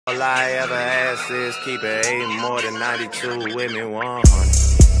All I ever ask is keep it 8 more than 92 with me 100.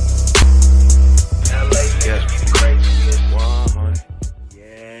 Yeah. 100.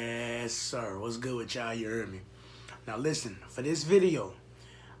 Yes, sir. What's good with y'all? You heard me. Now listen, for this video,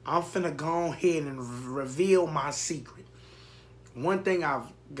 I'm finna go ahead and reveal my secret. One thing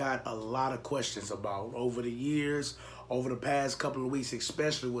I've got a lot of questions about over the years, over the past couple of weeks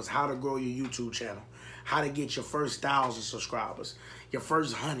especially, was how to grow your YouTube channel. How to get your first 1,000 subscribers, your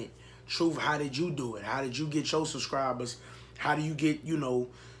first 100. Truth, how did you do it? How did you get your subscribers? How do you get,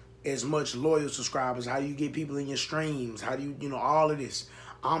 as much loyal subscribers? How do you get people in your streams? How do you, all of this?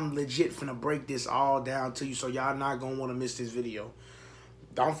 I'm legit finna break this all down to you, so y'all not gonna wanna miss this video.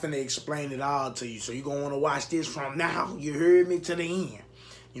 I'm finna explain it all to you, so you're gonna wanna watch this from now, you heard me, to the end.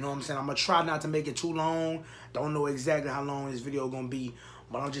 You know what I'm saying? I'm gonna try not to make it too long. Don't know exactly how long this video gonna be,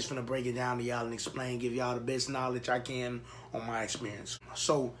 but I'm just finna break it down to y'all and explain, give y'all the best knowledge I can on my experience.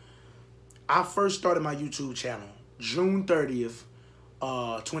 So, I first started my YouTube channel June 30th,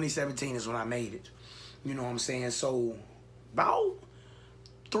 2017 is when I made it. You know what I'm saying? So, about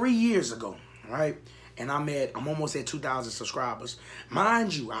 3 years ago, right? And I'm almost at 2,000 subscribers.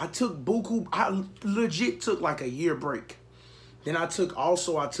 Mind you, I legit took like a year break. Then I took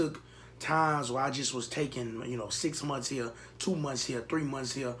times where I just was taking, 6 months here, 2 months here, 3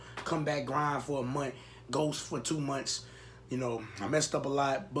 months here, come back, grind for a month, ghost for 2 months. I messed up a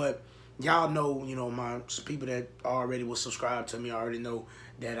lot, but y'all know, my people that already was subscribed to me already know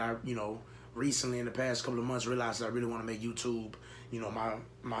that I, recently in the past couple of months realized that I really want to make YouTube,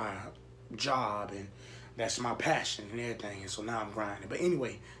 my job, and that's my passion and everything. And so now I'm grinding. But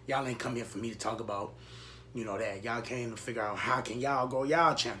anyway, y'all ain't come here for me to talk about, that. Y'all came to figure out how can y'all grow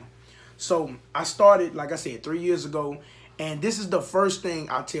y'all channel. So I started, like I said, 3 years ago. And this is the first thing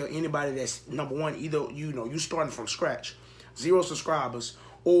I tell anybody that's, number one, either, you starting from scratch, 0 subscribers,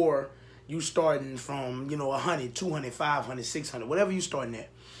 or you starting from, 100, 200, 500, 600, whatever you starting at.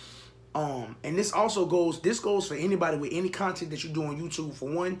 And this goes for anybody with any content that you do on YouTube, for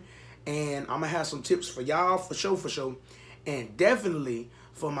one. And I'm gonna have some tips for y'all for sure. And definitely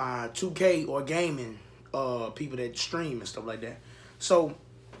for my 2K or gaming people that stream and stuff like that. So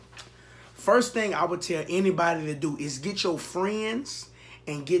first thing I would tell anybody to do is get your friends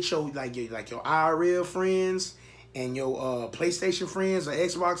and get your like your IRL friends and your PlayStation friends or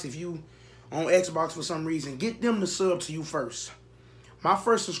Xbox. If you on Xbox for some reason, get them to sub to you first. My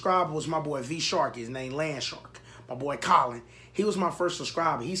first subscriber was my boy V Shark, his name Land Shark. My boy Colin, he was my first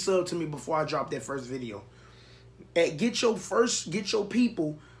subscriber. He subbed to me before I dropped that first video. Get your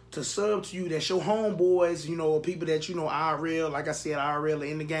people to sub to you. That's your homeboys, people that IRL, like I said, IRL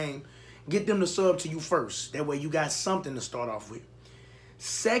in the game. Get them to sub to you first. That way you got something to start off with.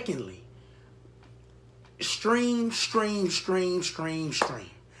 Secondly, stream.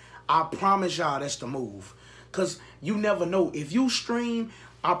 I promise y'all that's the move. Because you never know. If you stream,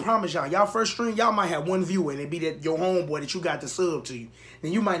 I promise y'all first stream, y'all might have one viewer and it be that your homeboy that you got to sub to you.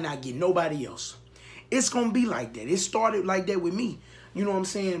 Then you might not get nobody else. It's going to be like that. It started like that with me. You know what I'm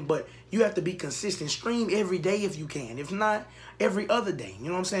saying? But you have to be consistent. Stream every day if you can. If not, every other day. You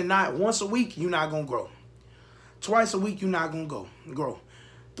know what I'm saying? Not once a week, you're not going to grow. Twice a week, you're not going to grow.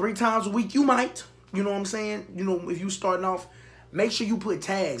 3 times a week, you might. You know what I'm saying? If you starting off, make sure you put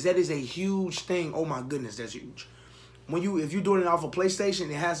tags. That is a huge thing. Oh my goodness, that's huge. If you're doing it off a PlayStation,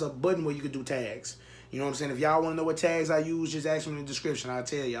 it has a button where you can do tags. You know what I'm saying? If y'all want to know what tags I use, just ask me in the description. I'll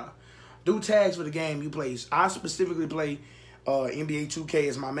tell y'all. Do tags for the game you play. I specifically play NBA 2K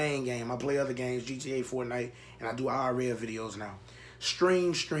as my main game. I play other games, GTA, Fortnite, and I do IRL videos now.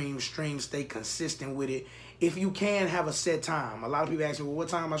 Stream. Stay consistent with it. If you can, have a set time. A lot of people ask me, well, what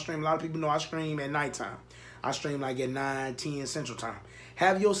time I stream? A lot of people know I stream at nighttime. I stream like at 9, 10 Central Time.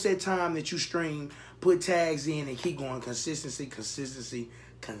 Have your set time that you stream, put tags in, and keep going. Consistency.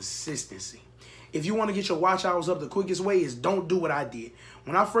 If you want to get your watch hours up, the quickest way is don't do what I did.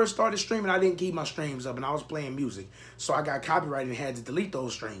 When I first started streaming, I didn't keep my streams up, and I was playing music. So I got copyrighted and had to delete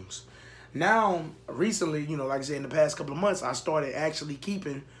those streams. Now, recently, like I said, in the past couple of months, I started actually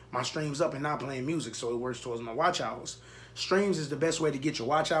keeping my streams up and not playing music, so it works towards my watch hours. Streams is the best way to get your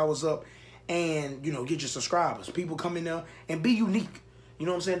watch hours up and, get your subscribers. People come in there and be unique. You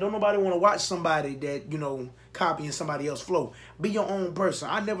know what I'm saying? Don't nobody want to watch somebody that, copying somebody else's flow. Be your own person.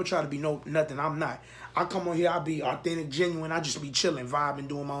 I never try to be nothing I'm not. I come on here, I be authentic, genuine. I just be chilling, vibing,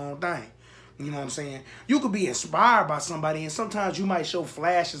 doing my own thing. You know what I'm saying? You could be inspired by somebody, and sometimes you might show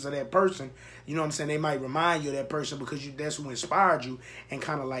flashes of that person. You know what I'm saying? They might remind you of that person because that's who inspired you and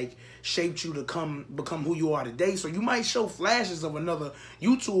kind of like shaped you to become who you are today. So you might show flashes of another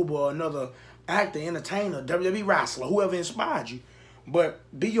YouTuber or another actor, entertainer, WWE wrestler, whoever inspired you. But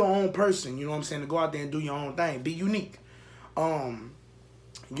be your own person, you know what I'm saying, to go out there and do your own thing. Be unique. You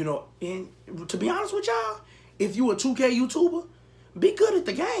know, and to be honest with y'all, if you a 2K YouTuber, be good at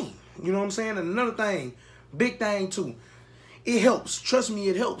the game. You know what I'm saying? And another thing, big thing too, it helps. Trust me,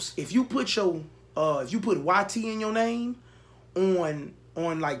 it helps. If you put your if you put YT in your name on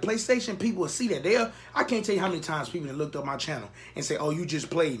like PlayStation, people will see that. I can't tell you how many times people have looked up my channel and say, "Oh, you just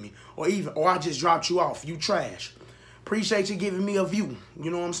played me," or I just dropped you off. You trash. Appreciate you giving me a view.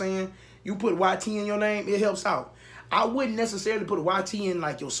 You know what I'm saying? You put YT in your name, it helps out. I wouldn't necessarily put YT in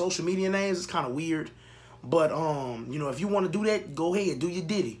like your social media names. It's kind of weird. But you know, if you want to do that, go ahead, do your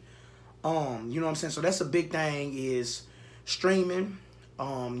ditty. You know what I'm saying? So that's a big thing, is streaming.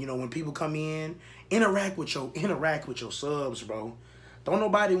 You know, when people come in, interact with your subs, bro. Don't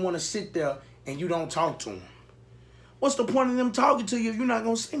nobody want to sit there and you don't talk to them. What's the point of them talking to you if you're not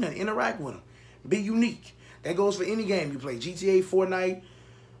gonna say nothing? Interact with them. Be unique. That goes for any game you play. GTA, Fortnite,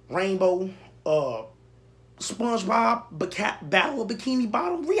 Rainbow, SpongeBob, Battle of Bikini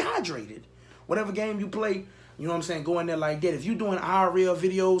Bottom, Rehydrated. Whatever game you play, you know what I'm saying, go in there like that. If you're doing IRL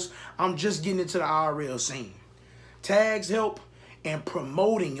videos, I'm just getting into the IRL scene. Tags help, and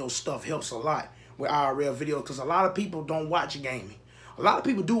promoting your stuff helps a lot with IRL videos, because a lot of people don't watch gaming. A lot of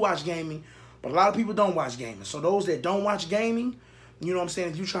people do watch gaming, but a lot of people don't watch gaming. So those that don't watch gaming, you know what I'm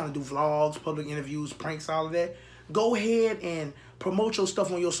saying, if you're trying to do vlogs, public interviews, pranks, all of that, go ahead and promote your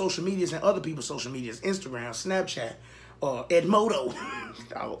stuff on your social medias and other people's social medias. Instagram, Snapchat, Edmodo.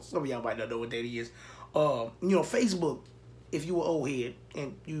 Some of y'all might not know what that is. You know, Facebook, if you were old head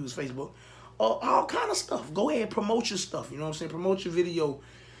and use Facebook. All kind of stuff. Go ahead and promote your stuff. You know what I'm saying? Promote your video.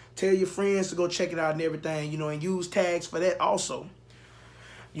 Tell your friends to go check it out and everything, you know, and use tags for that also.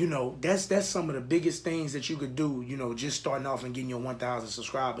 You know, that's some of the biggest things that you could do, you know, just starting off and getting your 1,000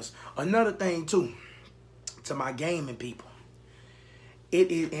 subscribers. Another thing, too, to my gaming people,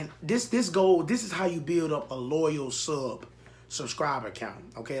 and this is how you build up a loyal subscriber count.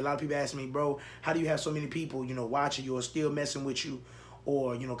 Okay, a lot of people ask me, bro, how do you have so many people, you know, watching you or still messing with you,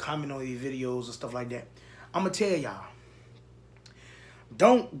 or, you know, comment on these videos and stuff like that? I'm going to tell y'all,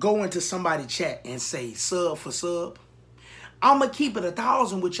 don't go into somebody's chat and say sub for sub. I'm going to keep it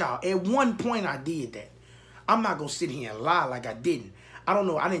 1,000 with y'all. At one point, I did that. I'm not going to sit here and lie like I didn't. I don't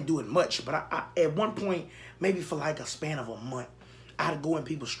know. I didn't do it much. But I at one point, maybe for like a span of a month, I had to go in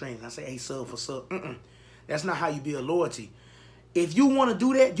people's streams and I say, hey, sub for sub. That's not how you build loyalty. If you want to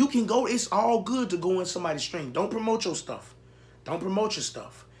do that, you can go. It's all good to go in somebody's stream. Don't promote your stuff. Don't promote your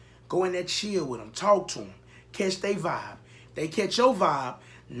stuff. Go in there, chill with them. Talk to them. Catch their vibe. They catch your vibe,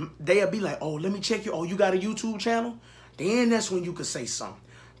 they'll be like, oh, let me check you. Oh, you got a YouTube channel? Then that's when you can say something.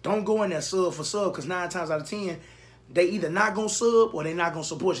 Don't go in there sub for sub, because 9 times out of 10, they either not going to sub or they not going to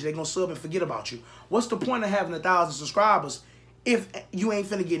support you. They're going to sub and forget about you. What's the point of having 1,000 subscribers if you ain't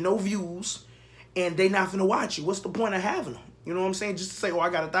finna get no views and they not finna watch you? What's the point of having them? You know what I'm saying? Just to say, oh, I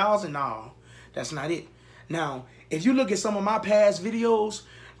got 1,000? No, that's not it. Now, if you look at some of my past videos,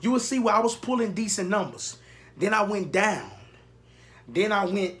 you will see where I was pulling decent numbers. Then I went down. Then I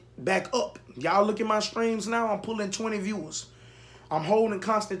went back up. Y'all look at my streams now, I'm pulling 20 viewers. I'm holding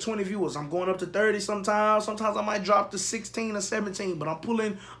constant 20 viewers. I'm going up to 30 sometimes. Sometimes I might drop to 16 or 17, but I'm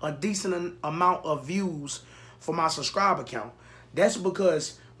pulling a decent amount of views for my subscriber count. That's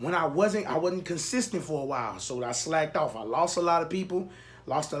because when I wasn't consistent for a while, so I slacked off. I lost a lot of people,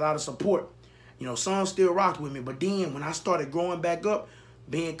 lost a lot of support. You know, some still rocked with me, but then when I started growing back up,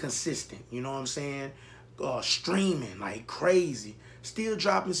 being consistent, you know what I'm saying? Streaming like crazy. Still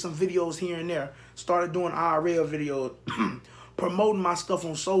dropping some videos here and there. Started doing IRL videos. Promoting my stuff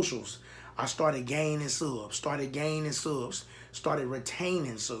on socials. I started gaining subs. Started retaining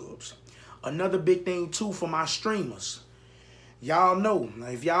subs. Another big thing, too, for my streamers. Y'all know.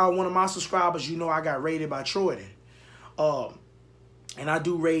 If y'all one of my subscribers, you know I got raided by Troyden. And I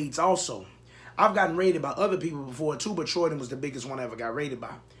do raids also. I've gotten raided by other people before, too, but Troyden was the biggest one I ever got raided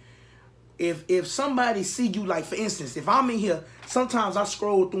by. If somebody see you, like, for instance, if I'm in here, sometimes I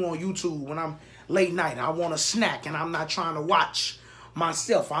scroll through on YouTube when I'm late night, I want a snack, and I'm not trying to watch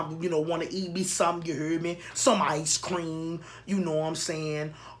myself. I, you know, want to eat me something, you heard me? Some ice cream, you know what I'm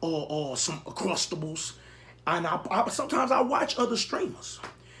saying? Or some Crustables. And sometimes I watch other streamers.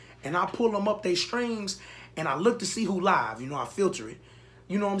 And I pull them up their streams, and I look to see who live. You know, I filter it.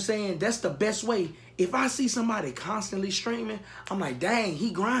 You know what I'm saying? That's the best way. If I see somebody constantly streaming, I'm like, dang, he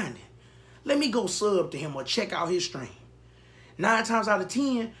grinding. Let me go sub to him or check out his stream. 9 times out of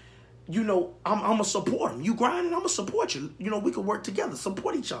 10, you know, I'm going to support him. You grinding, I'm going to support you. You know, we could work together,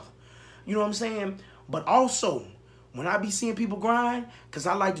 support each other. You know what I'm saying? But also, when I be seeing people grind, because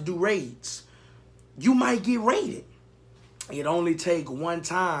I like to do raids, you might get raided. It only take one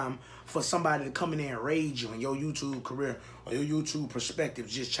time for somebody to come in there and raid you, and your YouTube career or your YouTube perspective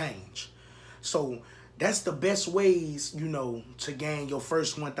just change. So that's the best ways, you know, to gain your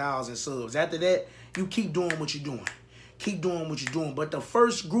first 1,000 subs. After that, you keep doing what you're doing. Keep doing what you're doing. But the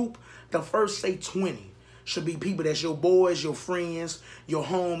first group, the first, say, 20, should be people that's your boys, your friends, your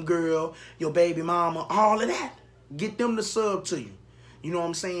homegirl, your baby mama, all of that. Get them to sub to you. You know what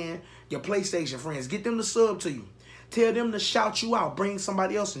I'm saying? Your PlayStation friends, get them to sub to you. Tell them to shout you out. Bring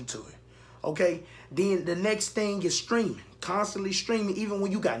somebody else into it. Okay? Then the next thing is streaming. Constantly streaming even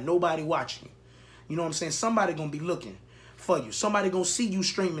when you got nobody watching you. You know what I'm saying? Somebody going to be looking for you. Somebody going to see you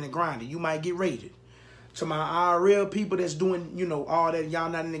streaming and grinding. You might get rated. To my IRL people that's doing, you know, all that, y'all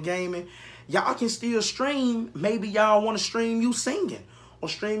not in the gaming, y'all can still stream. Maybe y'all want to stream you singing or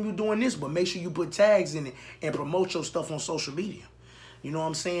stream you doing this, but make sure you put tags in it and promote your stuff on social media. You know what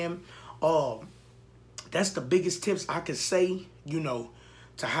I'm saying? That's the biggest tips I could say, you know,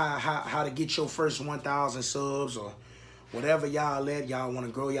 to how to get your first 1,000 subs or whatever y'all want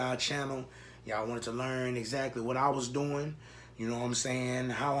to grow y'all channel. Y'all wanted to learn exactly what I was doing, you know what I'm saying,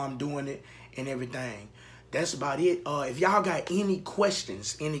 how I'm doing it and everything. That's about it. If y'all got any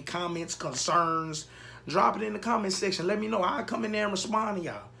questions, any comments, concerns, drop it in the comment section. Let me know. I'll come in there and respond to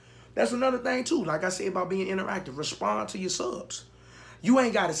y'all. That's another thing too. Like I said about being interactive, respond to your subs. You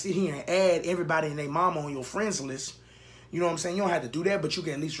ain't got to sit here and add everybody and their mama on your friends list. You know what I'm saying? You don't have to do that, but you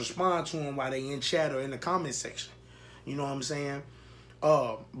can at least respond to them while they in chat or in the comment section. You know what I'm saying?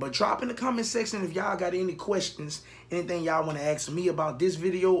 But drop in the comment section if y'all got any questions, anything y'all want to ask me about this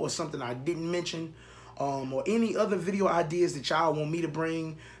video or something I didn't mention, or any other video ideas that y'all want me to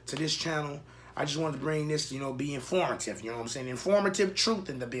bring to this channel. I just wanted to bring this, you know, be informative, you know what I'm saying? Informative, truth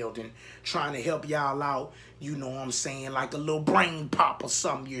in the building, trying to help y'all out, you know what I'm saying? Like a little brain pop or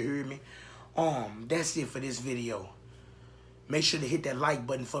something, you hear me? That's it for this video. Make sure to hit that like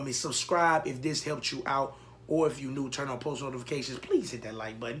button for me. Subscribe if this helped you out. Or if you're new, turn on post notifications. Please hit that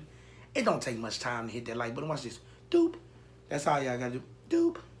like button. It don't take much time to hit that like button. Watch this. Doop. That's all y'all got to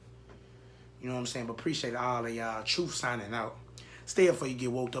do. Doop. You know what I'm saying? But appreciate all of y'all. Truth signing out. Stay up before you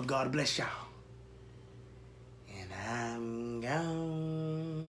get woke up. God bless y'all. And I'm gone.